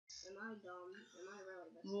I dumb? Am I really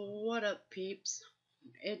this? What up, peeps?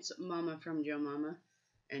 It's Mama from JoeMomma,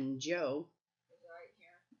 and Joe Right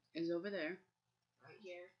here. is over there. Right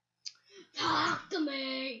here. Talk to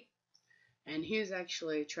me! And he's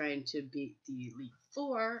actually trying to beat the Elite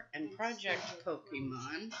Four and Project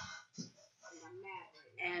Pokemon.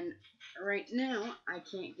 And right now, I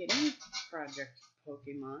can't get into Project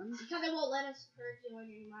Pokemon. Because it won't let us join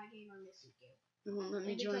in my game or Missy game. It won't let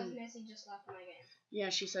me join. Because Missy just left my game. Yeah,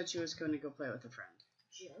 she said she was going to go play with a friend.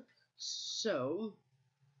 Jerk. So,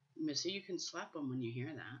 Missy, you can slap him when you hear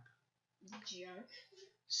that. Jerk.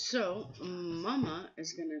 So, Mama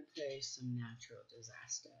is going to play some natural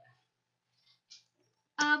disaster.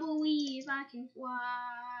 I believe I can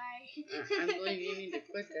fly. I believe you need to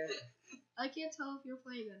quit that. I can't tell if you're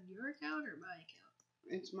playing on your account or my account.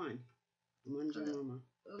 It's mine. I'm on JoeMomma.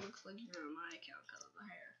 It looks like you're on my account because of the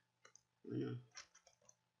hair. I know.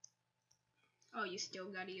 Oh, you still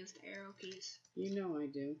gotta use the arrow keys. You know I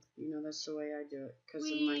do. You know that's the way I do it. Because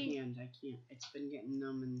of my hand, I can't. It's been getting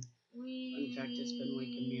numb, and in fact, it's been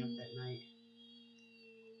waking me up at night.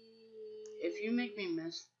 If you make me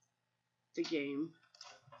miss the game,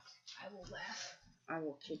 I will laugh. I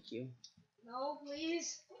will kick you. No,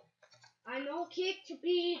 please. I know kick to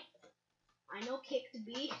be. I know kick to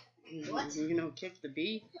be. What? You know kick the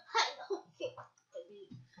bee? I know kick to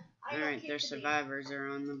be. Alright, their survivors are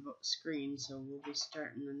on the screen, so we'll be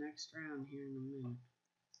starting the next round here in a minute.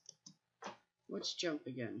 Let's jump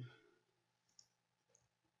again.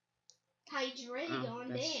 Hydreigon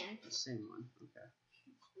dance. The same one, okay.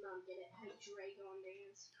 Mom did it. Hydreigon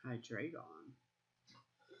dance. Hydreigon.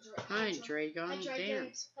 Hydreigon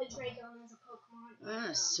dance. Hydreigon is a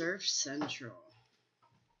Pokemon. Surf Central.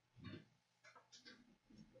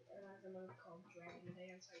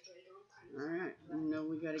 Alright, now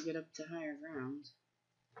we gotta get up to higher ground.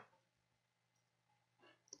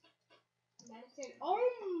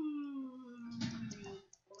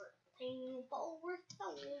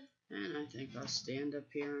 And I think I'll stand up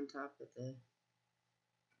here on top of the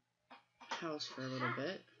house for a little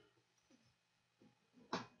bit.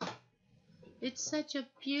 It's such a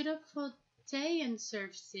beautiful day in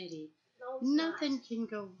Surf City. Nothing can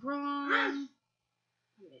go wrong.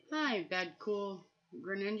 Hi, Bad Cool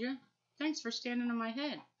Greninja. Thanks for standing on my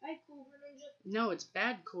head. Bad Cool Greninja? No, it's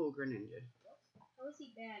Bad Cool Greninja. How is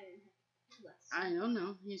he bad in less? I don't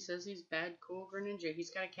know. He says he's Bad Cool Greninja.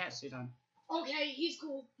 He's got a cat suit on. Okay, he's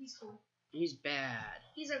cool. He's cool. He's bad.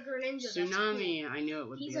 He's a Greninja. Tsunami. Cool. I knew it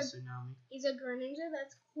would be a tsunami. He's a Greninja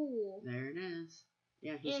that's cool. There it is.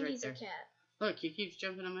 Yeah, he's and right he's there. A cat. Look, he keeps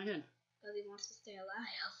jumping on my head. Because he wants to stay alive.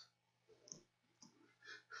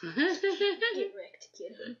 Get Get wrecked,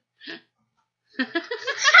 kid.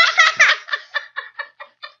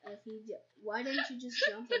 Why didn't you just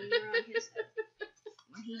jump when you were on his head?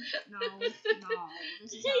 No.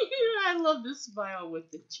 This is I love the smile with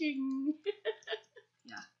the ching.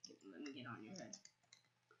 Yeah, let me get on your head.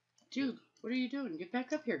 Dude, what are you doing? Get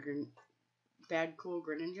back up here, Bad Cool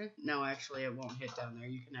Greninja. No, actually, it won't hit down there.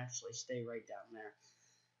 You can actually stay right down there.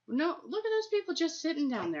 No, look at those people just sitting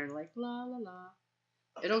down there like la la la.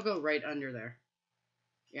 It'll go right under there.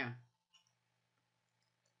 Yeah.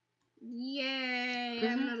 Yay,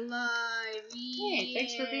 I'm alive. Hey,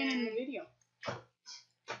 thanks for being in the video.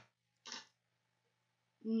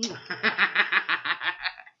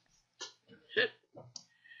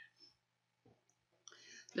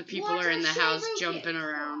 The people are in the house jumping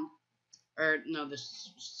around. Or, no, the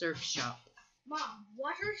surf shop. Mom,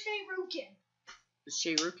 watch her Shayrukin.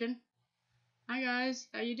 Shayrukin? Hi, guys.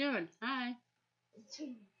 How you doing? Hi.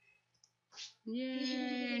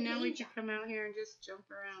 Yay, now we can come out here and just jump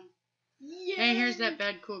around. Yay. Hey, here's that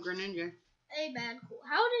Bad Cool Greninja. Hey, Bad Cool.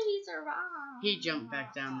 How did he survive? He jumped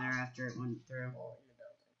back down there after it went through.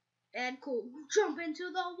 Bad Cool, jump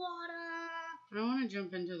into the water. I don't want to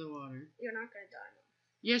jump into the water. You're not going to die.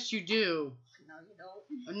 Yes, you do. No, you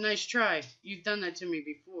don't. A nice try. You've done that to me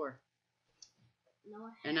before. No,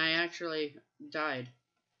 I haven't. And I actually died.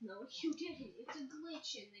 No, you didn't. It's a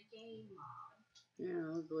glitch in the game, Mom.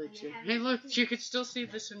 Yeah, I'll glitch it. Hey, look, you can still see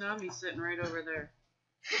the tsunami sitting right over there.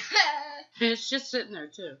 It's just sitting there,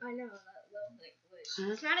 too. I know, that little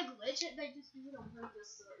glitch. It's not a glitch, they just do it on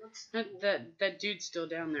purpose so it looks cool. That dude's still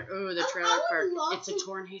down there. Oh, the trailer park. It's a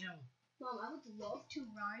tornado. Mom, I would love to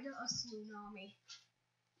ride a tsunami.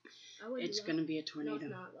 It's going to be a tornado. No,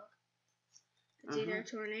 it's not, look. It's either a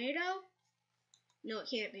tornado. No, it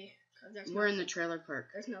can't be. We're in the trailer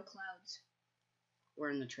park. There's no clouds. We're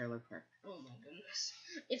in the trailer park. Oh my goodness.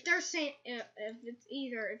 If they're saying if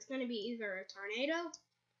it's going to be either a tornado,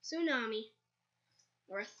 tsunami,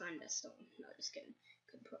 or a thunderstorm. No, just kidding.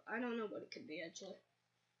 I don't know what it could be actually.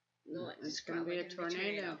 No, It's gonna be a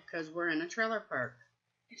tornado because we're in a trailer park.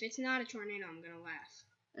 If it's not a tornado, I'm gonna laugh.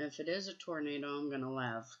 If it is a tornado, I'm gonna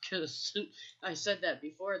laugh because I said that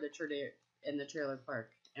before the tornado in the trailer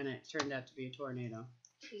park, and it turned out to be a tornado.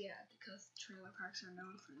 Yeah, because trailer parks are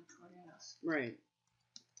known for the tornadoes. Right.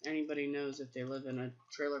 Anybody knows if they live in a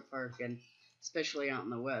trailer park, and especially out in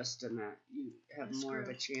the west, and that you have more of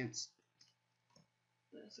a chance.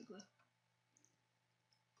 Basically,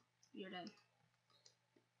 you're dead.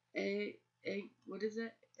 What is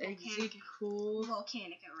it?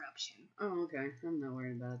 Volcanic eruption. Oh, okay. I'm not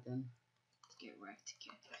worried about it then. Get wrecked.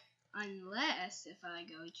 Unless if I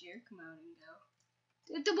go jerk mode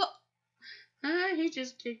and go. He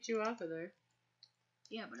just kicked you off of there.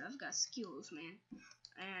 Yeah, but I've got skills, man,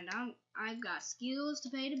 and I've got skills to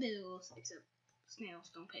pay the bills. Except snails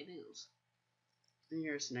don't pay bills. And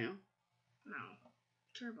you're a snail? No,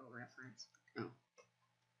 turbo reference.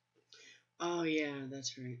 Oh yeah,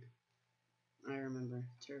 that's right. I remember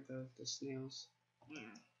Turbo the snails.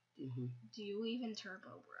 Yeah. Mhm. Do you even turbo,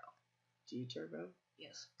 bro? Do you turbo?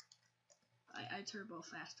 Yes. I turbo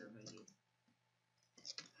faster than you.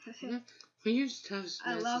 You just have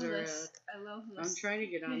I love this. I love this. I'm trying to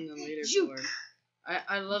get on the leaderboard.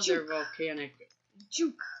 I love their volcanic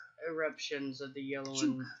eruptions of the yellow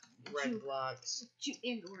and red blocks.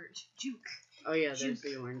 And orange. Juke. Oh yeah, there's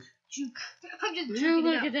the orange. Juke. I'm just juking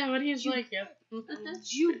look at that one. He's like, yep.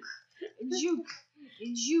 Juke.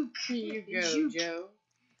 Here you go, Joe.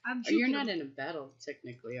 I'm You're not in a battle,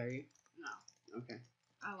 technically, are you? No. Okay.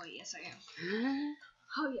 Oh, wait, yes, I am.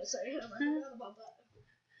 Oh, yes, I am. I forgot about that.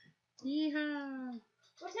 Yeehaw.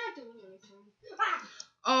 What's that doing anything? Ah!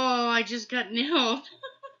 Oh, I just got nailed.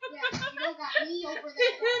 Yeah, you don't got me over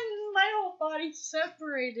there. My whole body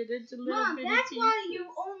separated into little Mom, bitty that's pieces. why you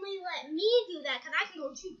only let me do that, because I can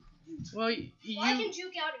go juke. Well, I can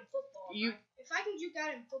juke out in football. If I can juke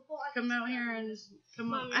out in football, I can come out here and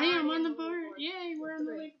come on. Mom, I am on the board. Yay, we're on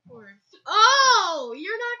the leaderboard. Oh,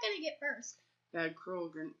 you're not going to get first. Bad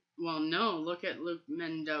Kroger. Well, no, look at Luke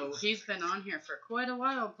Mendo. He's been on here for quite a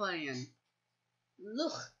while playing.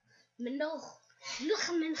 Look, Mendo. Look,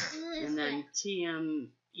 Mendo. And then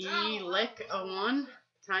TME Lick 01.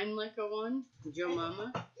 Time Lick 01.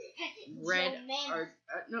 JoeMomma. Red.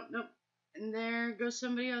 Nope. And there goes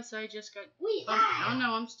somebody else. I just got. Oh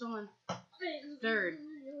no, I'm still in third.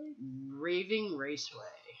 Raving Raceway.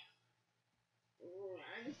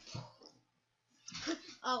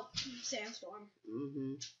 Oh, sandstorm.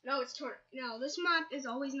 Mm-hmm. No, it's no. This map is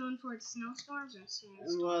always known for its snowstorms and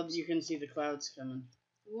sandstorms. Well, you can see the clouds coming.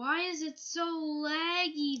 Why is it so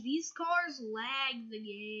laggy? These cars lag the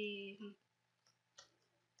game.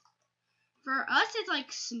 For us, it's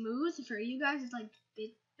like smooth. For you guys, it's like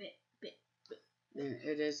bit.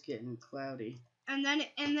 It is getting cloudy. And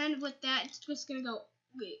then with that, it's just gonna go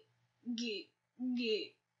get.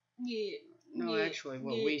 No, actually,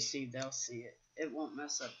 what we see, they'll see it. It won't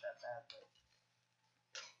mess up that badly.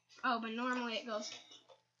 Oh, but normally it goes.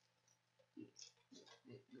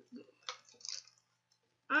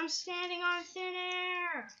 I'm standing on thin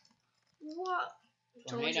air. What?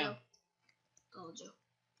 Tornado. Told you.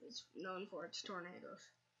 It's known for its tornadoes.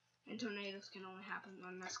 And tornadoes can only happen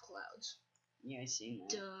when there's clouds. Yeah, I seen that.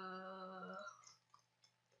 Duh.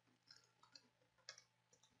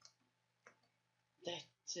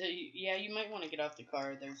 Yeah, you might want to get off the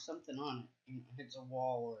car. There's something on it. You know, it's a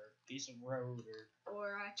wall or a piece of road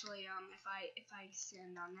or actually, if I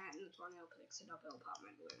stand on that and the tornado picks it up, it'll pop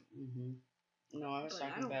my balloon. Mhm. No, I was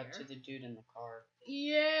talking about to the dude in the car.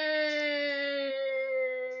 Yay!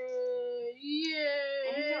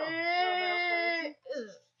 Yay!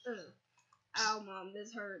 Ow, Mom,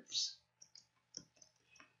 this hurts.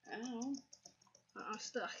 Ow. I'm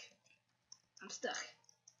stuck.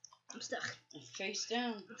 Face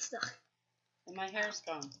down. I'm stuck. And my hair's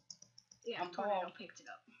gone. Yeah, I'm tornado bald. picked it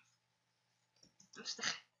up. I'm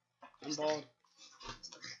stuck. I'm bald.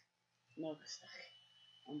 Stuck. No,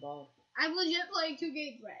 I'm bald. I'm legit playing 2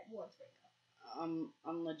 games right once right now.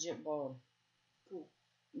 I'm legit bald. Cool.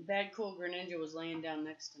 Bad Cool Greninja was laying down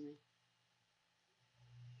next to me.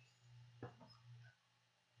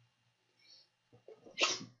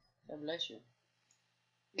 God bless you.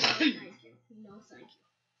 No, thank you. No, thank you.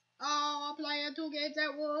 Oh, I'm playing 2 games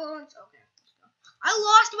at once. Okay, let's go. I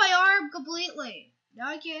lost my arm completely. Now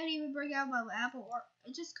I can't even bring out my apple. Or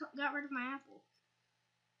I just got rid of my apple.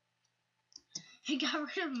 I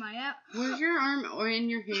got rid of my apple. Where's your arm or in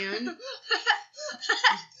your hand?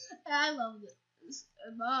 I love this.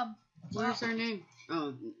 Mom. Where's our name?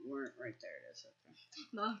 Oh, right there it is. Okay.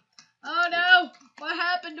 Mom. Oh no! What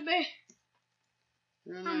happened to me?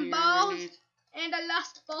 I don't know, I'm bald and I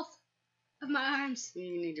lost both of my arms.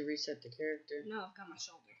 You need to reset the character. No, I've got my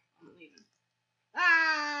shoulder. I'm leaving.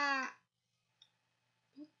 Ah!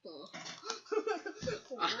 What the?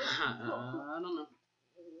 I don't know.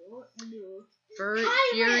 What the?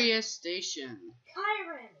 Furious Station.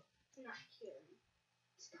 Kyron. Not Kieran.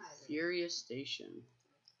 It's Kyron. Furious Station.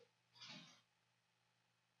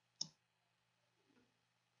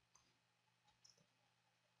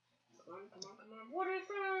 Come on. What is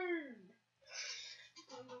it?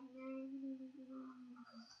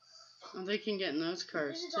 Well, they can get in those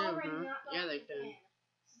cars This is too, already huh? not going Yeah, to they plan. can.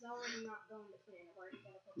 This is already not going to plan. I've already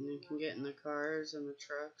got to put And they can get in the cars and the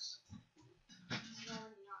trucks. This is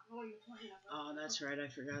already not going to plan. Oh, that's right. I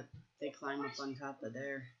forgot. They climb up on top of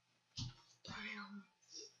there.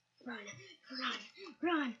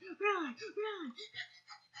 Run.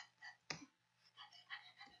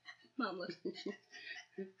 Mom, look.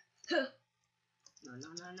 No.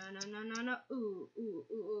 Ooh.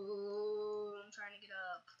 I'm trying to get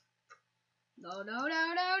up. No.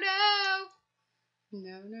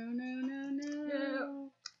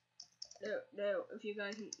 No. If you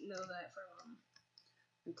guys know that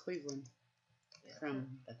from Cleveland. yeah, From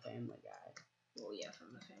the Family Guy. well, yeah,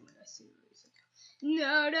 from the Family Guy series.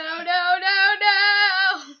 No.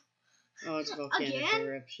 Oh, it's volcanic Again?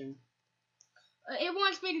 eruption. It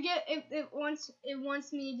wants me to get it wants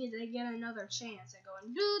me to get another chance at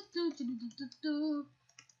going do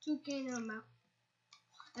juking him out.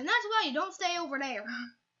 And that's why you don't stay over there.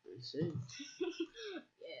 I see.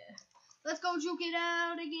 Yeah. Let's go juke it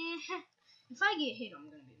out again. If I get hit, I'm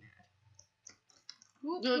gonna be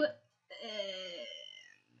mad. Good.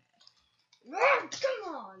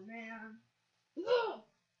 Come on, man.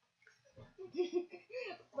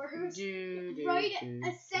 Right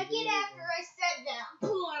a second after I said that.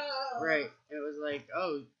 Right. It was like,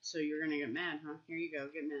 oh, so you're gonna get mad, huh? Here you go,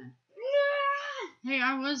 get mad. Hey,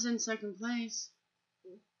 I was in second place.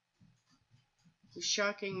 The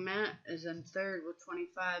shocking Matt is in third with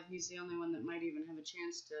 25. He's the only one that might even have a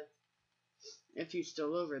chance to, if he's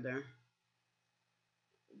still over there.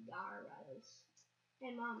 Gyarados.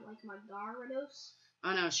 Hey, Mom, like my Gyarados?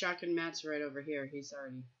 Oh no, shocking Matt's right over here. He's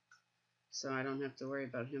already, so I don't have to worry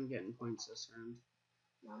about him getting points this round.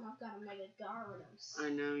 Mom, I've got a Mega Gyarados. I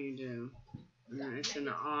know you do. It's an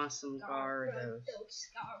awesome Gyarados.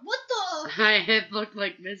 What the? It looked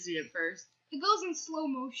like Missy at first. It goes in slow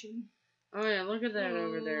motion. Oh yeah, look at that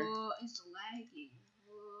over there. It's lagging.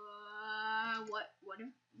 What?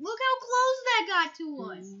 Look how close that got to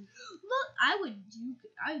us. Look, I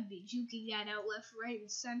would be juking that out left, right, and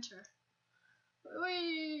center.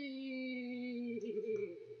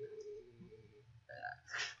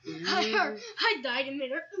 I died a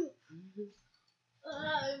minute.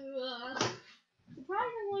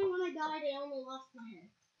 Surprisingly, when I died, I only lost my head.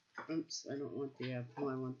 Oops, I don't want the apple,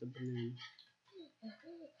 I want the banana.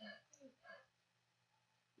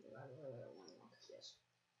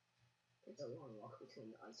 It's a long walk between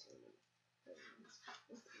the ice room and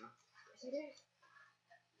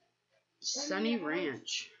Sunny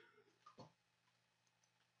Ranch.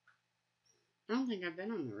 I don't think I've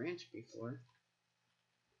been on the ranch before.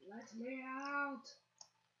 Let me out.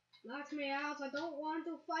 I don't want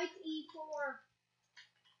to fight E4.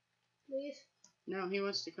 Please. No, he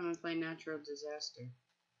wants to come and play Natural Disaster.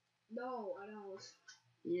 No, I don't.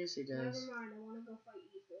 Yes, he does. Never mind. I want to go fight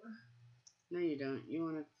E4. No, you don't. You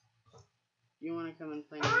want to come and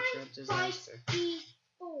play Natural Disaster.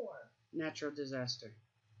 E4. Natural Disaster.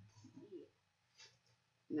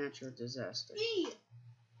 Natural Disaster. E.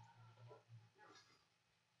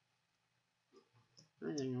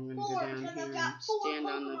 I think I'm gonna go down here and stand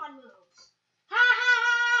on the. Ha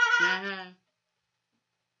ha ha!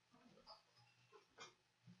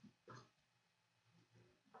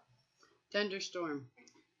 Thunderstorm.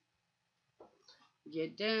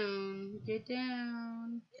 Get down. There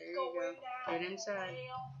you go. Get inside.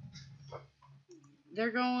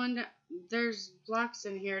 They're going. There's blocks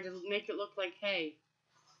in here to make it look like hay.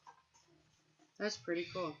 That's pretty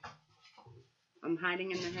cool. I'm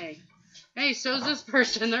hiding in the hay. Hey, so's this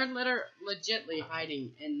person. They're legitly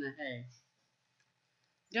hiding in the hay.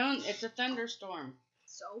 It's a thunderstorm.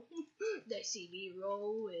 So, they see me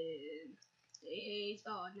rolling. They hate,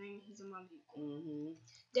 he's a monkey. Mm-hmm.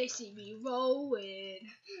 They see me rolling.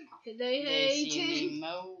 They hate see me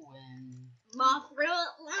mowing. My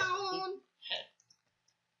front lawn.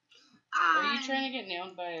 Are you trying to get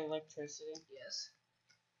nailed by electricity? Yes.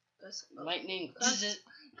 Lightning.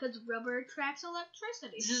 Because rubber attracts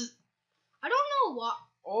electricity. I don't know why,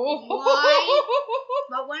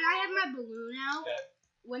 but when I have my balloon out,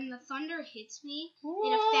 when the thunder hits me,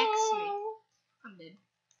 it affects me. I'm dead.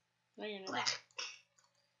 No, you're not.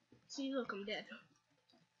 See, look, I'm dead.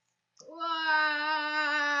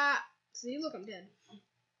 Wah! See, look, I'm dead.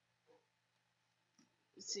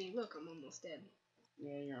 See, look, I'm almost dead.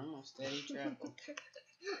 Yeah, you're almost dead. You trapped.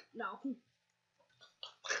 No.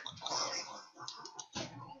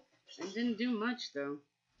 It didn't do much, though.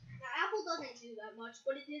 The apple doesn't do that much,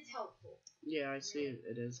 but it is helpful. Yeah, I see it.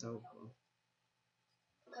 It is helpful.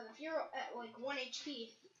 Because if you're at like 1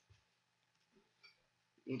 HP...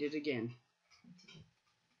 Eat it again.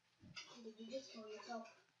 Did you just kill yourself?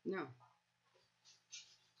 No.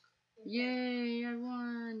 Yay, I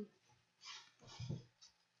won.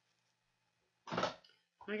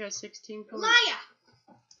 I got 16 points. Liar!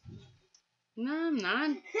 No, I'm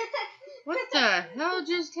not. What the hell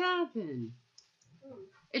just happened?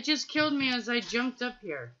 It just killed me as I jumped up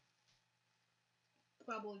here.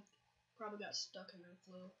 Probably got stuck and then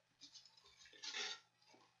flew.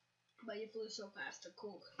 But you flew so fast to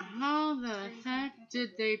cook. How the heck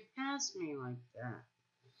did they pass me like that?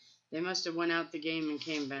 They must have went out the game and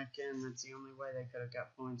came back in. That's the only way they could have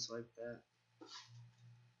got points like that.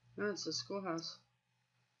 No, it's the schoolhouse.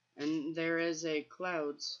 And there is a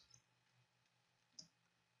clouds.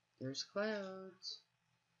 There's clouds.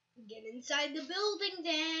 Get inside the building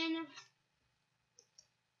then.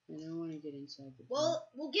 I don't want to get inside the building. Well,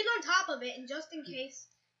 we'll get on top of it, and just in case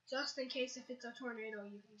if it's a tornado,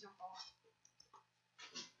 you can jump off.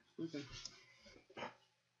 Okay.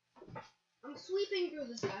 I'm sweeping through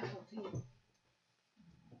this asphalt too.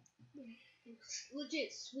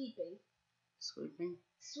 Legit sweeping. Sweeping?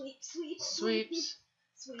 Sweeps.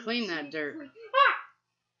 Clean that dirt. Ah!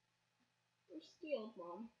 You're scared,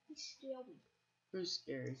 Mom. You're scared. Who's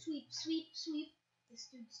scary? Sweep. This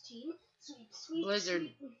dude's team. Sweep. Blizzard.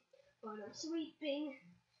 Sweep. But I'm sweeping,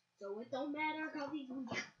 so it don't matter how these.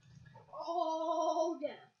 Oh,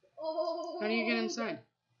 yeah. Oh. How do you get inside?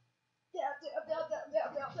 Oh,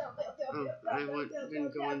 I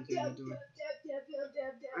didn't go in through the door.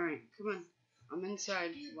 Alright, come on. I'm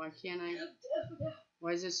inside. Why can't I?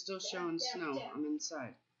 Why is it still showing snow? I'm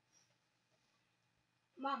inside.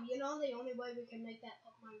 Mom, you know the only way we can make that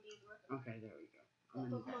Pokemon game work? Okay, there we go. That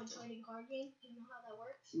Pokemon trading card game? Do you know how that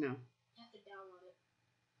works? No. You have to download it.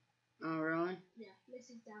 Oh, really? Yeah,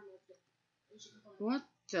 Missy's downloaded it. What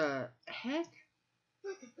the heck?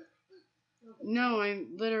 No, I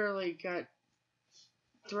literally got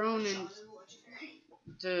thrown in.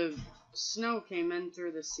 The snow came in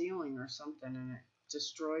through the ceiling or something and it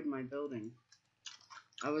destroyed my building.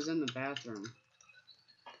 I was in the bathroom.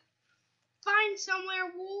 Find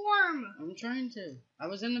somewhere warm. I'm trying to. I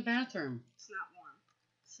was in the bathroom. It's not warm.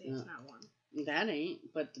 See, it's not warm. That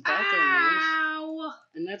ain't, but the bathroom was. Ow!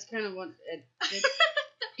 And that's kind of what it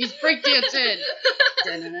he's breakdancing. I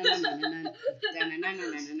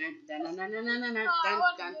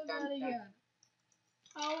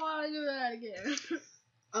want to do that again.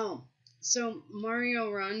 Oh, so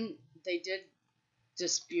Mario Run, they did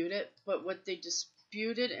dispute it, but what they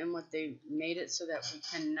disputed and what they made it so that we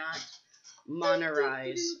cannot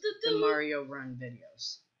monetize the Mario Run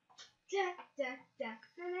videos.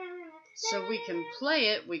 So we can play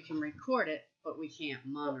it, we can record it, but we can't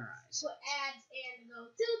monetize. Put ads and go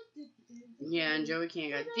Yeah, and Joey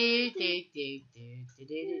can't go do.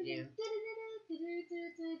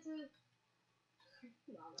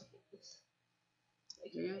 Mom, I hate this.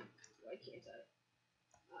 Yeah. Why can't I?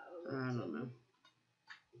 I don't know.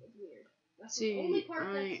 It's weird. That's See, the only part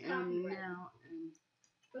I that's am copyrighted. now in.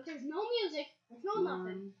 But there's no music. There's no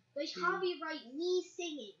nothing. They copyright me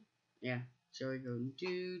singing. Yeah, Joey go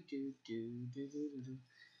do.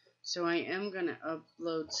 So I am gonna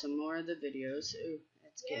upload some more of the videos. Ooh,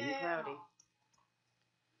 it's getting cloudy.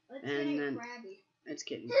 It's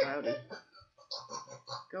getting cloudy.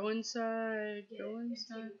 Go inside. Go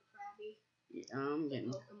inside. Yeah, I'm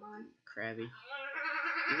getting crabby.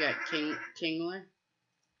 You got Kingler?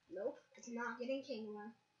 Nope, it's not getting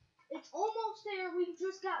Kingler. It's almost there. We've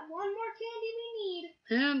just got one more candy we need.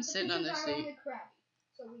 Yeah, I'm sitting on the seat. Only Krabby,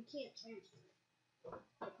 so we can't transfer it.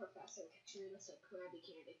 The professor kept showing us a Krabby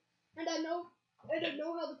candy, and I know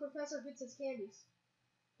how the professor gets his candies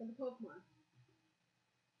for the Pokemon.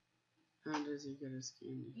 How does he get his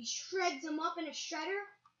candy? He shreds them up in a shredder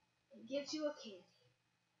and gives you a candy.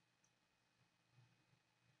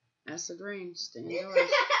 Acid rain, stay indoors.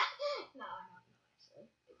 No, actually.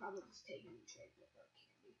 They probably just take him and trade for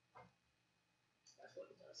candy. That's what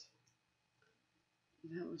it does.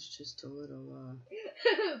 That was just a little,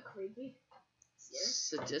 creepy. Scary.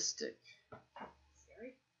 Sadistic.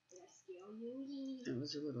 Scary? Did I scare you? It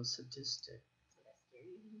was a little sadistic. Did I scare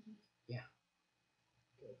you? Yeah.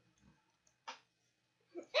 Good.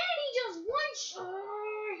 And he just one-shot!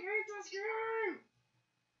 I hate this game!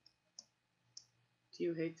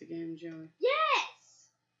 You hate the game, Joey? Yes!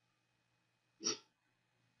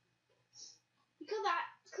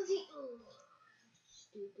 Because he...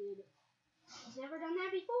 stupid. He's never done that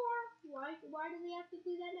before. Why does he have to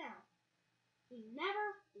do that now? He's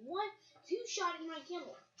never two-shotting my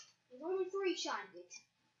kibble. He's only three-shotting it.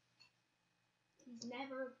 He's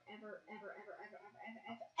never, ever done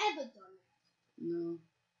that. No.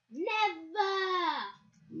 Never!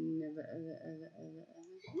 Never, ever.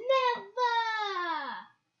 Never!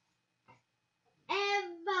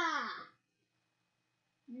 Ever!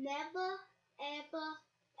 Never, ever.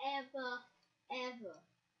 Never,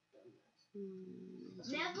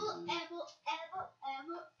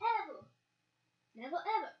 ever. Never,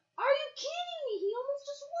 ever. Are you kidding me? He almost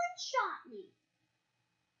just one-shot me.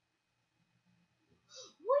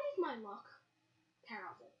 What is my luck?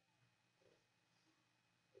 Terrible.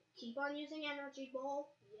 Keep on using energy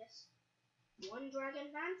ball. Yes. One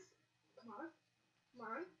dragon dance. Come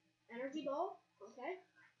on. Energy ball. Okay.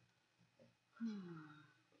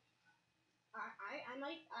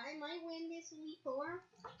 I might win this Elite Four.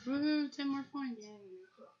 Woohoo, 10 more points.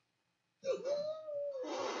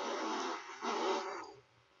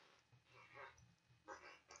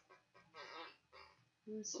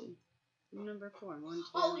 Let's see. Number 4. 1, 2,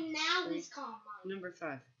 Oh, now 3. he's calm. Number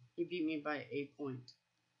 5. He beat me by a point.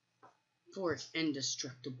 Fort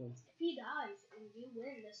indestructible. If he dies and you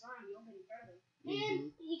win this round, you'll be further.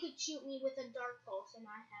 And he could shoot me with a dark pulse, and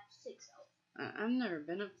I have 6 health. I've never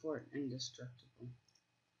been at Fort Indestructible.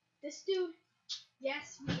 This dude,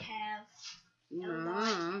 yes, we have.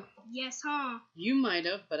 Nah. Yes, huh? You might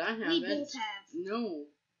have, but I haven't. We both have. No.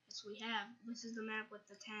 Yes, we have. This is the map with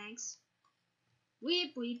the tanks.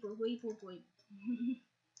 Weep, weep, weep, weep, weep.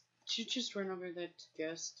 Did you just run over that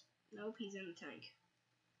guest? Nope, he's in the tank.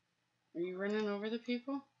 Are you running over the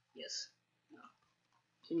people? Yes. No.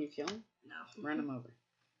 Can you kill him? No. Run him over.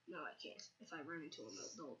 No, I can't. If I run into him,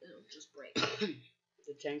 it'll just break.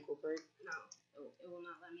 The tank will break? No, it will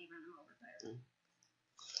not let me run him over there. Oh.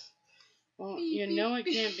 Well, Beep, you beep, know it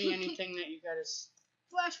beep. can't be anything that you gotta...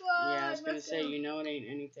 Flashlight! Yeah, I was gonna say, you know it ain't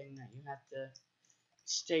anything that you have to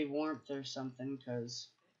stay warmth or something, because...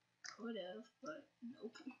 Could have, but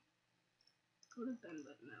nope. Could have been,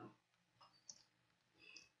 but no.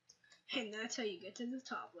 And that's how you get to the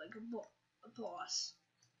top, like a boss.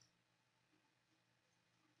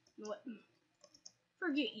 What?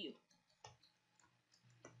 Forget you.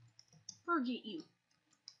 Forget you.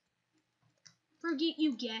 Forget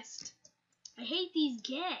you, guest. I hate these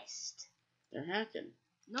guests. They're hacking.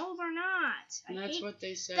 No, they're not. And that's what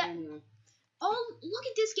they said that. in the... Oh, look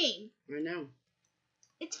at this game. I know.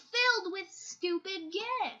 It's filled with stupid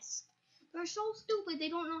guests. They're so stupid they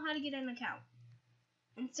don't know how to get an account.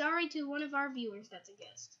 And sorry to one of our viewers that's a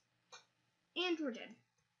guest. And we're dead.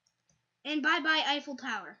 And bye-bye Eiffel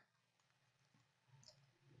Tower.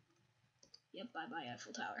 Yep, bye-bye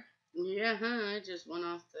Eiffel Tower. Yeah, I just went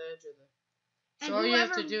off the edge of the... And So all you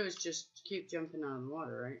have to do is just keep jumping out of the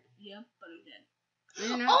water, right? Yep, but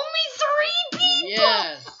I'm dead. Only 3 people!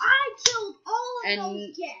 Yes! I killed all of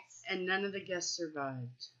those guests. And none of the guests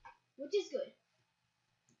survived. Which is good.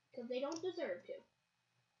 Because they don't deserve to.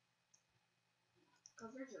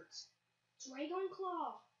 Because they're jerks. Dragon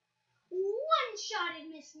Claw. One-shotted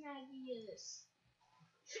Miss Magius.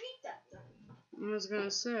 Treat that thing. I was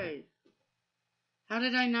gonna say, how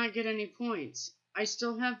did I not get any points? I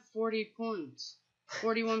still have 40 points.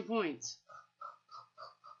 41 points.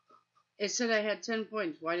 It said I had 10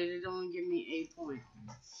 points. Why did it only give me 8 points?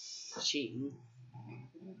 Cheating.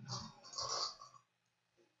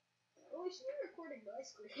 Oh, we should be recording my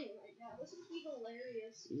screen right now. This would be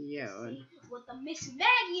hilarious. Yeah. See what the Miss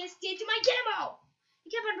Magius did to my camo. He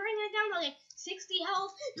kept on bringing it down to like 60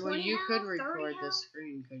 health, 20 Well, you health, could 30 record the health.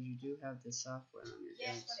 screen because you do have the software on your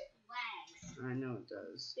Yes, desk. but it lags. I know it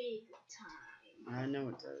does. Big time. I know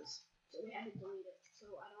it does. So we had to delete it.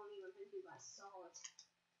 So I don't even think you guys saw it.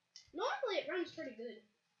 Normally it runs pretty good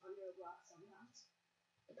on Roblox sometimes.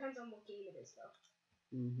 Depends on what game it is though.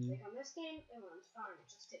 Like on this game, it runs fine. It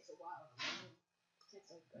just takes a while to load in. It takes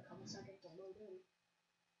like a couple seconds to load in.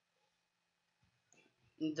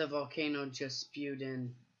 The volcano just spewed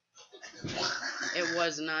in. It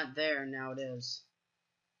was not there, now it is.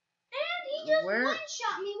 And he just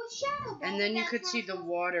one-shot me with Shadow Ball. And then you could see the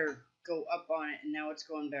water go up on it, and now it's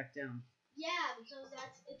going back down. Yeah, because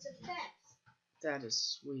that's its effect. That is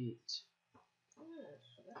sweet.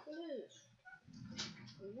 Yes, that's what it is.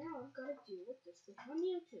 And now I've got to deal with this with my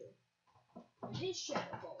Mewtwo. And his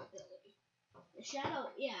Shadow Ball ability. The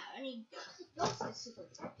Shadow, yeah, I mean, Ghost is super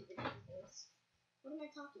effective in this. What am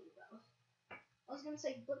I talking about? I was gonna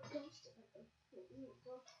say, but Ghost.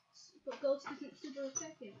 But ghosts isn't super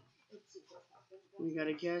effective. It's super effective. We got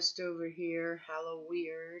a guest over here. Hello,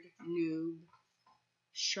 weird noob.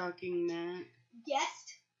 Shocking Matt.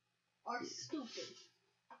 Guests are stupid.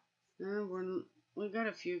 We got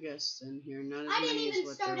a few guests in here. Not as I many didn't as even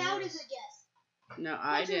what start there out was. as a guest. No,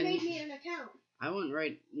 I Hunter didn't. made me an account. I wouldn't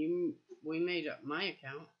write you. We made up my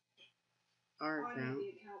account. Our I account. made the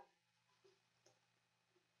account.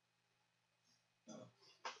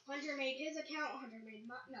 Hunter made his account. Hunter made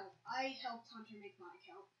my. No, I helped Hunter make my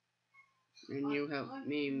account. And you helped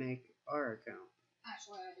me make our account.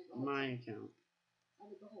 Actually, I did the whole My thing. account. I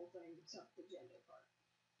did the whole thing except the gender part.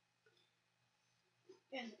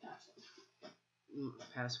 And the password.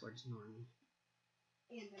 Password's normal.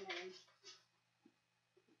 And the name.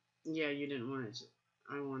 Yeah, you didn't want it to.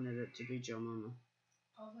 I wanted it to be JoeMomma.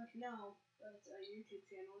 I was like, no, but it's a YouTube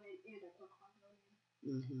channel and a Pokemon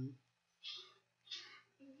name.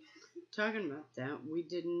 Talking about that, we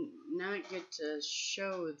did not get to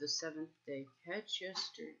show the 7th-day catch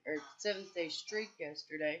yesterday, or 7th-day streak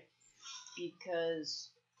yesterday,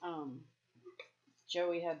 because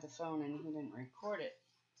Joey had the phone and he didn't record it.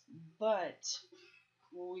 But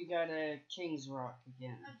we got a King's Rock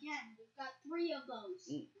again. Again, we've got 3 of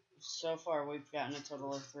those. So far, we've gotten a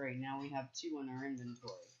total of 3. Now we have 2 in our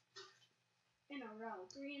inventory. In a row.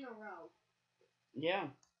 3 in a row. Yeah,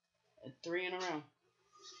 3 in a row.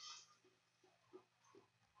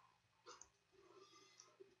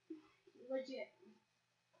 Legit.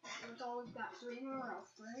 That's all we've got. 3 in a row.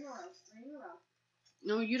 3 in a row. 3 in a row.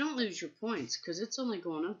 No, you don't lose your points, because it's only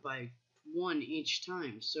going up by 1 each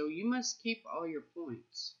time. So you must keep all your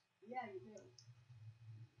points. Yeah, you do.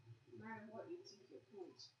 No matter what, you keep your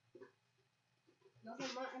points.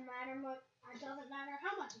 Doesn't matter much. It doesn't matter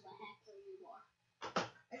how much of a hacker you are.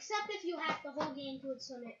 Except if you hack the whole game to its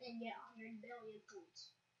limit and get 100 billion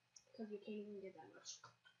points. Because you can't even get that much.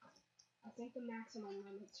 I think the maximum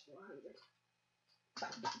limit's 400.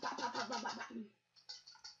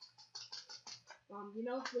 You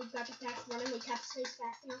know, if we've got the fast running, we tap space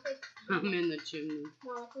fast enough. I'm in the chimney.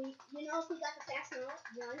 No, if we got the fast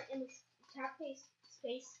run and we tap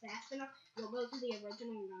space fast enough, we'll go to the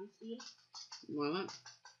original run speed. What?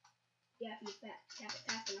 Yeah, if you tap it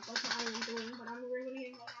fast enough, that's what I am doing, but I'm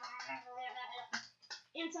really.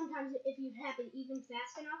 And sometimes if you tap it even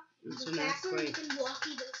fast enough, the faster you can walk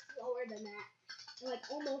even slower than that. Like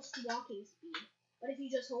almost walking speed. But if you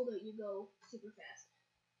just hold it, you go super fast.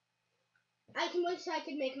 I wish I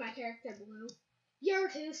could make my character blue. You're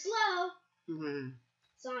too slow. Mm-hmm.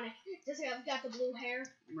 Sonic, just I've got the blue hair.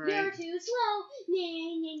 Right. You're too slow.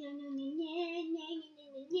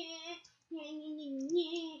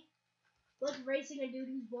 Like racing a dude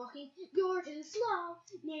who's walking. You're too slow.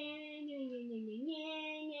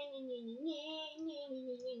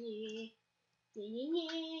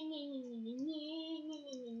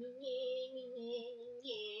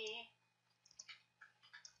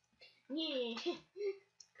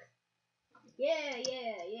 Yeah.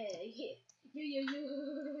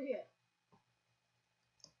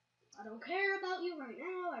 I don't care about you right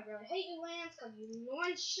now. I really hate you, Lance, because you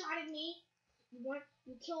one-shotted me. You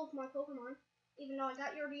killed my Pokemon, even though I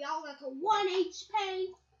got your Dialga to 1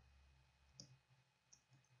 HP.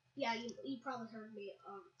 Yeah, you probably heard me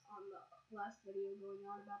on the last video going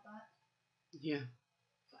on about that. Yeah.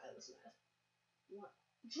 I was mad. What?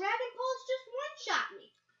 Dragon Pulse just one-shot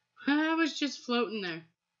me. I was just floating there.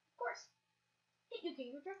 Of course. Hate you,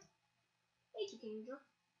 Kingdra. Hate you, Kingdra.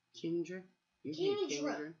 Kingdra? You hate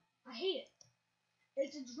Kingdra? I hate it.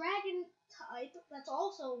 It's a dragon type that's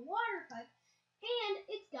also a water type, and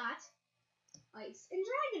it's got ice and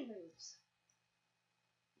dragon moves,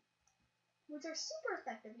 which are super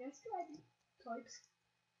effective against dragon types.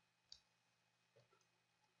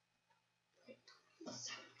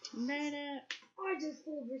 I just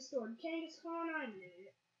full restored Kangaskhan. I knew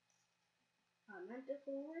it. I meant to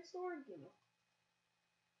full restore Gimel.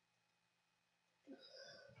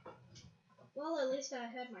 Well, at least I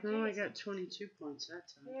had my. Oh, I got 22 points that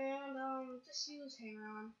time. And just use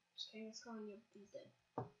Hanger-On. Kangaskhan, he's dead.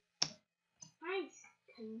 Thanks,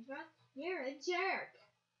 Kingdra. You're a jerk.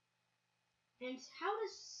 And how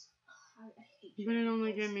does I hate But it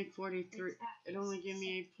only gave me 43. It only gave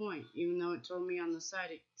me a point, even though it told me on the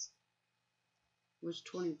side it was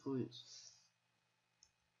 20 points.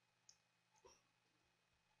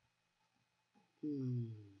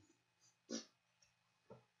 I'm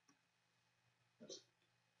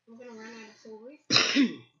gonna run out of full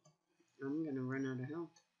restores. I'm gonna run out of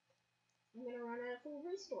health. I'm gonna run out of full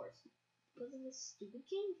restores because of this stupid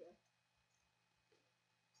Kingdra.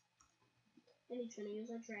 And he's gonna use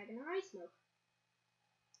a Dragon or Ice Smoke.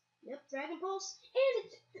 Yep, Dragon Pulse. And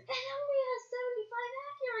it only has 75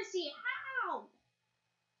 accuracy. How?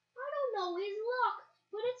 I don't know his luck,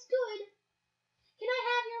 but it's good. Can I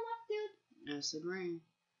have your luck, dude? Acid Rain.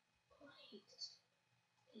 Oh, I hate this dude.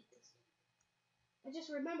 I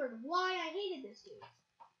just remembered why I hated this dude.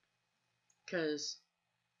 Because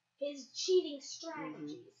His cheating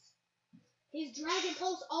strategies. His Dragon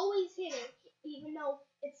Pulse always hit it, even though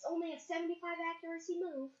it's only a 75 accuracy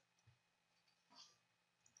move.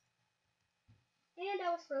 And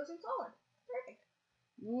I was frozen solid. Perfect.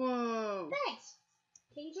 Whoa. Thanks,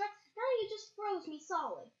 King Drax. Now you just froze me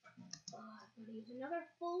solid. I'm going to use another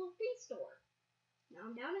full restore. Now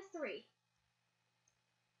I'm down to 3.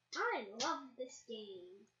 I love this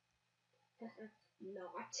game.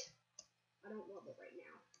 Not. I don't love it right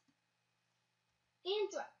now.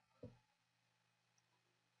 And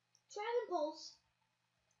Dragon Pulse.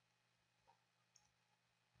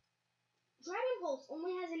 Dragon Pulse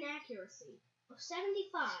only has an accuracy of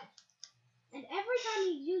 75. And every time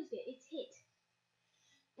he used it, it's hit.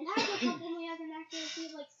 And Hydro Pump only has an accuracy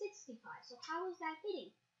of like 65. So how is that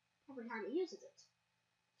hitting every time he uses it?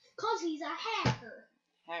 Because he's a hacker.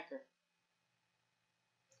 Hacker.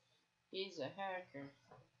 He's a hacker.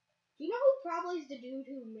 Do you know who probably is the dude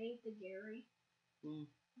who made the Gary?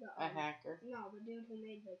 A hacker. No, the dude who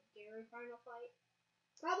made the Gary final fight.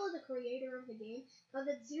 Probably the creator of the game, because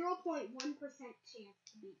it's 0.1% chance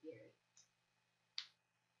to beat Gary.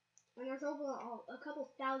 And there's over a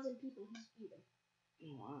couple thousand people who's beat him.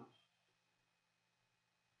 Oh, wow.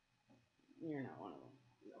 You're not one of them.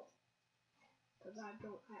 No. Because I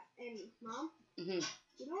don't have any. Mom? Mm-hmm.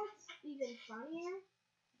 You know what's even funnier?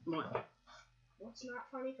 What? What's not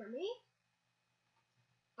funny for me?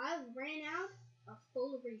 I ran out of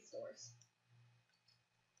full restores.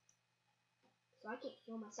 So I can't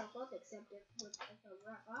heal myself up except with a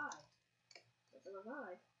revive. With a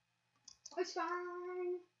revive. It's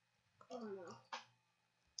fine! Oh no.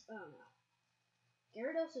 Oh no.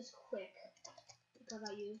 Gyarados is quick because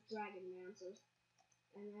I use Dragon Mancers.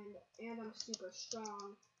 And I'm super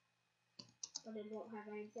strong. But it won't have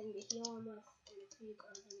anything to heal him with. And if he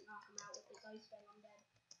doesn't knock him out with his Ice Fang, I'm dead.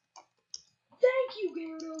 Thank you,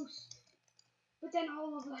 Gyarados! But then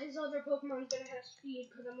all of his other Pokemon's gonna have speed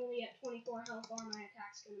because I'm only at 24 health or my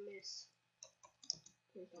attack's gonna miss.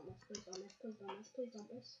 Please don't miss, please don't miss, please don't miss, please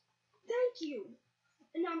don't miss. Thank you!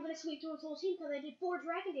 And now I'm gonna sweep through his whole team because I did 4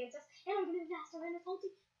 Dragon Dances and I'm gonna be faster than his whole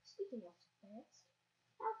team. Speaking of fast,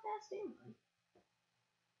 how fast am I?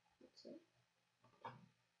 Let's see.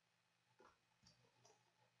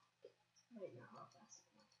 Right now, how fast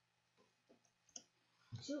am I?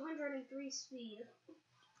 203 speed.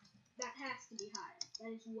 That has to be higher.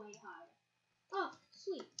 That is way higher. Oh,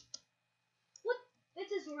 sweet. What? This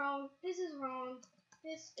is wrong. This is wrong.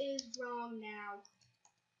 This is wrong now.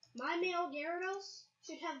 My male Gyarados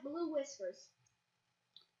should have blue whiskers.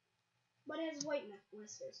 But it has white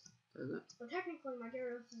whiskers. Does it? So technically my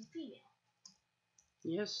Gyarados is a female.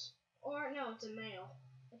 Yes. Or no, it's a male.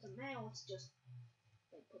 It's a male, it's just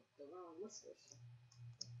they put the wrong whiskers.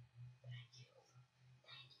 Thank you.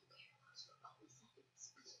 Thank you, Gyarados, for always having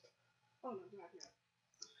speed. Oh no, Dragon.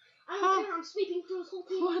 I don't care, I'm sweeping through his whole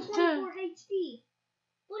team with 24 HP.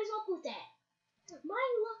 What is up with that? My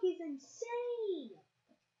luck is insane.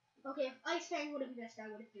 Okay, if Ice Fang would have missed, I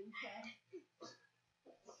would have been bad.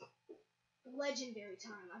 Legendary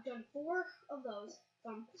time. I've done 4 of those, so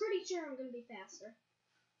I'm pretty sure I'm going to be faster.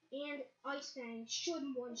 And Ice Fang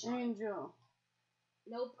shouldn't one-shot him. Angel.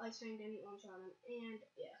 Nope, Ice Fang didn't one-shot him. And,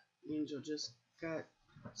 yeah. Angel just got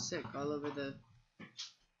sick all over the...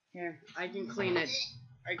 Here, I can clean it.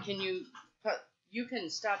 Or can you... You can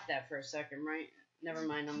stop that for a second, right? Never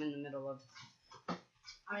mind, I'm in the middle of...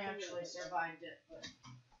 I actually survived it, but...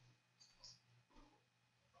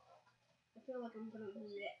 I feel like I'm going to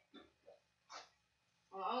lose it.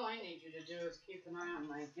 Well, all I need you to do is keep an eye on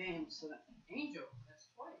my game so that... Angel, that's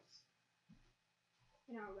twice.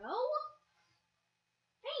 In a row?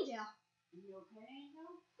 Angel. You okay,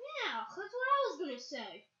 Angel? Yeah, that's what I was going to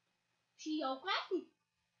say. She okay?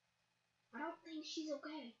 I don't think she's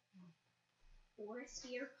okay. Forest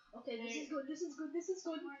here. Okay, this is good, this is good, this is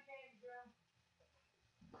good.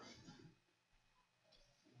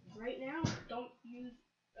 Right now, don't use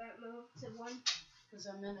that move to one. Because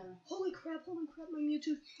I'm in a... Holy crap,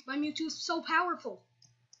 my Mewtwo's so powerful.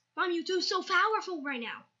 My Mewtwo's so powerful right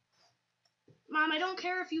now. Mom, I don't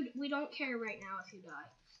care if we don't care right now if you die.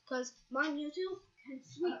 Because my Mewtwo can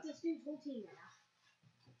sweep this dude's whole team right now.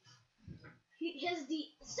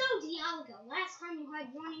 So Dialga, last time you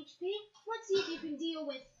had 1 HP, let's see if you can deal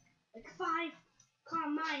with like 5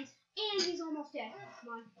 calm minds, and he's almost dead.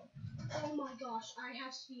 Come on. Oh my gosh, I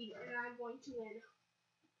have speed and I'm going to win.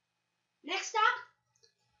 Next stop.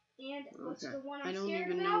 And what's the one I'm scared about? I don't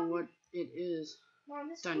even know what it is. Mom,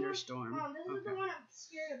 this Thunderstorm. Mom, this is the one I'm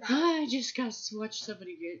scared about. I just got to watch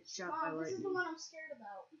somebody get shot by lightning. This is the one I'm scared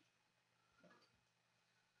about.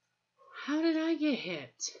 How did I get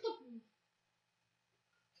hit?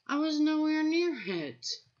 I was nowhere near hit.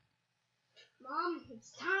 Mom,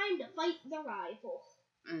 it's time to fight the rival.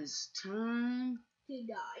 It's time to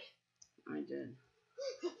die. I did.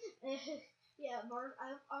 Yeah, Bart,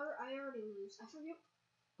 I already lose. I forget.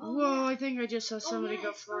 Oh, whoa, yeah. I think I just saw somebody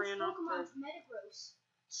go flying off the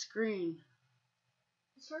screen.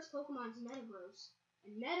 His first Pokemon's Metagross.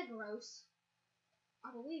 And Metagross,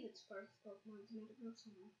 I believe it's first Pokemon's Metagross.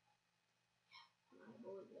 I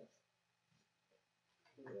believe it.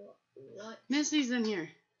 What? Missy's in here.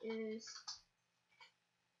 Is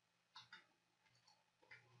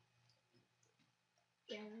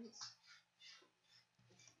Garen's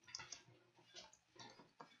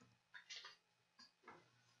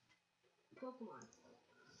Pokemon?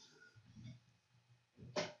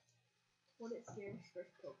 What is Garen's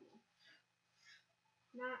first Pokemon?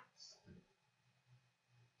 Not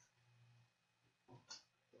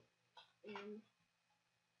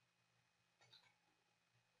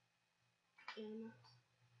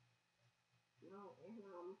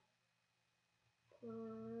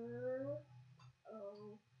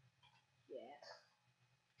oh yeah.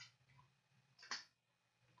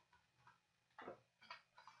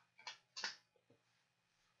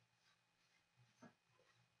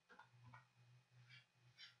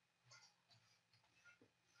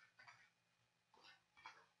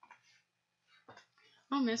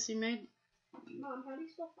 Oh, Missy made. Mom, how do you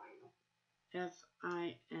spell final?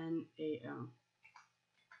 Final.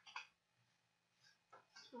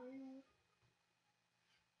 Final.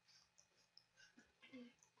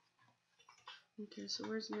 Okay, so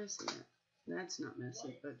where's Missy at? That's not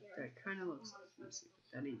Missy, but that kind of looks like Missy.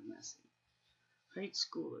 That ain't Missy. Height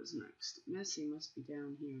School is next. Missy must be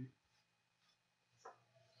down here.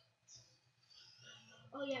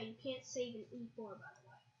 Oh yeah, you can't save an E4, by the way.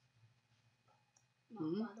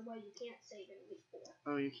 No, by the way, you can't save an E4.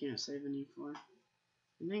 Oh, you can't save an E4? I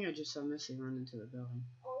think I just saw Missy run into the building.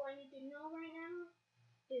 All I need to know right now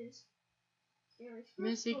is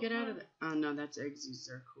Missy, get out of there. Oh no, that's Eggsies.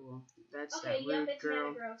 They're cool. That's okay, that rude it's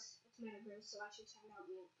girl. Metagross. It's Metagross, so I should send out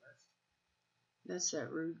Mew first. That's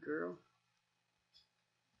that rude girl.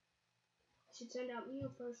 I should send out Mew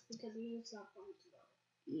first because Mew's not fun to go.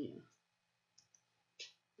 Yeah.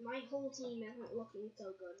 My whole team isn't looking so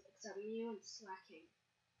good, except Mew and Slacking.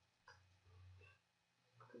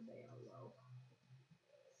 Because they are low.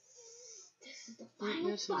 This is the final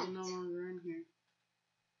This fight. is no longer in here.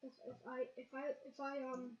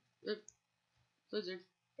 Blizzard.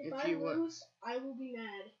 If I lose, I will be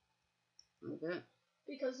mad. I bet.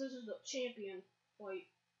 Because this is the champion fight.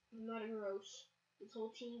 Metagross. This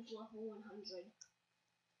whole team's level 100.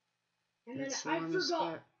 And then I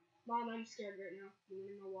forgot. Mom, I'm scared right now. You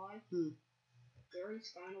wanna know why?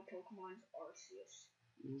 Gary's final Pokemon is Arceus.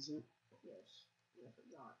 Is it? Yes. I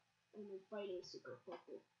forgot. And we're fighting super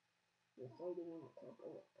quickly. We're fighting in a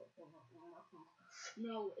couple.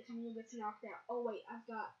 No, if Mew gets knocked out. Oh wait,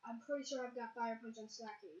 I'm pretty sure I've got Fire Punch on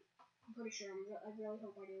Slacking. I'm pretty sure. I really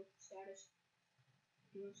hope I do. Status.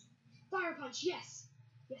 Yes. Fire Punch, yes!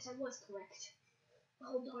 Yes, I was correct.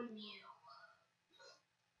 Hold on, Mew.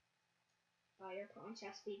 Fire Punch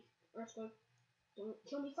has speed. Earthquake. Don't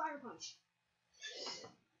kill me, Fire Punch.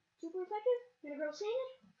 Super effective? Metagross saying it?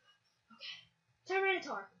 Okay.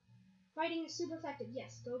 Tyranitar. Fighting is super effective.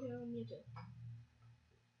 Yes, go to Mewtwo.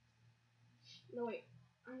 No wait,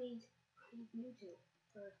 I need Mewtwo.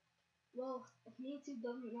 Well, if Mewtwo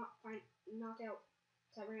doesn't knock out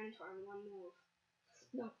Tyranitar in one move.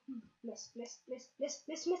 No, miss.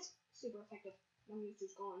 Super effective. My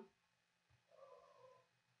Mewtwo's gone.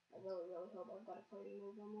 I really hope I've got a fighting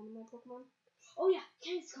move on one of my Pokemon. Oh yeah,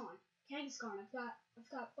 Kangaskhan.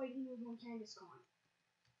 I've got fighting move on Kangaskhan.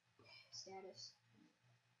 Status.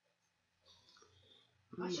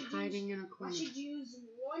 I'm hiding in a corner. I should use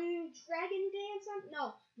one Dragon Dance on.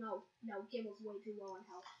 No. Gibble's way too low on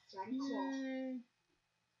health. Dragon Claw.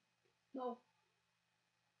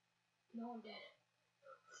 No, I'm dead.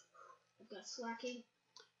 I've got Slacking.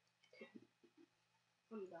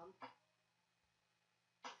 I'm dumb.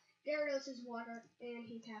 Gyarados is water, and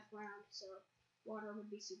he's half ground, so water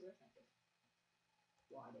would be super effective.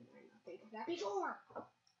 Why didn't I not think of that before?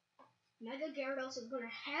 Mega Gyarados is going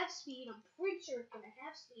to have speed. I'm pretty sure it's going to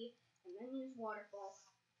have speed, and then use Waterfall.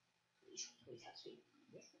 Please have speed.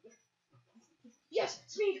 Yes,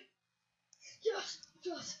 speed. Yes.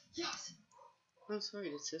 Yes. Oh,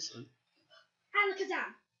 sweet, it's this one.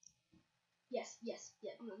 Alakazam. Yes. No.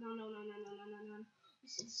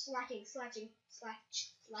 Slacking. Slatching?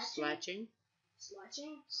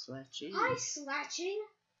 Hi, slatching.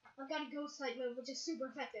 I've got a ghost type move, which is super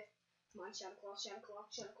effective. Come on, Shadow Claw.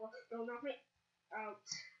 Don't knock me out.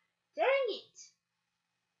 Dang it!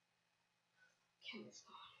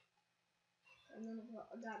 Kangaskhan. And then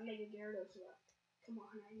I've got Mega Gyarados left. Come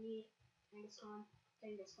on, I need Kangaskhan.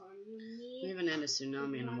 You need. We haven't had a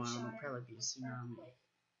tsunami in a while. It'll probably be a tsunami.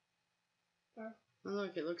 Oh,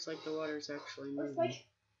 look, it looks like the water's actually moving. Earthquake?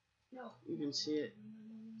 No. You can see it.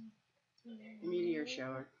 Meteor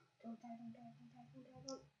shower. Don't die.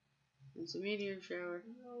 It's a meteor shower.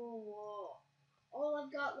 No. All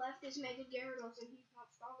I've got left is Mega Gyarados, and he's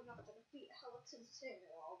not strong enough to defeat Helix and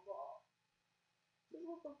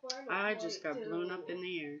I just got blown up in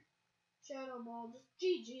the air. Shadow Ball, just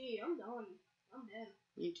GG. I'm done. I'm dead.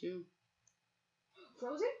 Me too.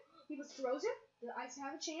 Frozen? He was frozen? Did Ice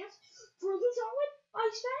have a chance? Frozen solid?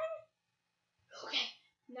 Ice Fang? Okay.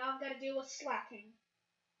 Now I've got to deal with Slapping.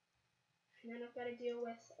 And then I've got to deal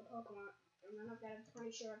with a Pokemon. And then I'm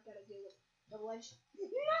pretty sure I've got to deal with Double Edge. No!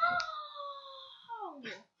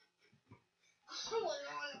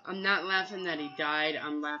 I'm not laughing that he died.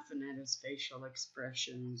 I'm laughing at his facial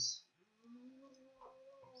expressions.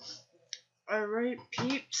 Alright,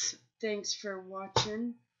 peeps. Thanks for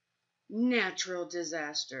watching Natural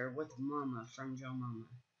Disaster with Momma from JoeMomma.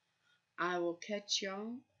 I will catch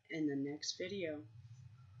y'all in the next video.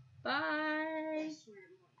 Bye!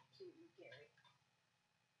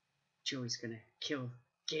 Joey's gonna kill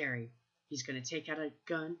Gary. He's gonna take out a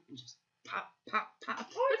gun and just pop. Or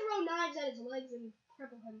throw knives at his legs and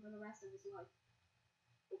cripple him for the rest of his life.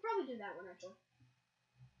 We'll probably do that one, actually.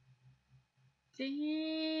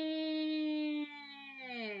 Dang!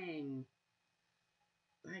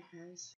 Bye, guys.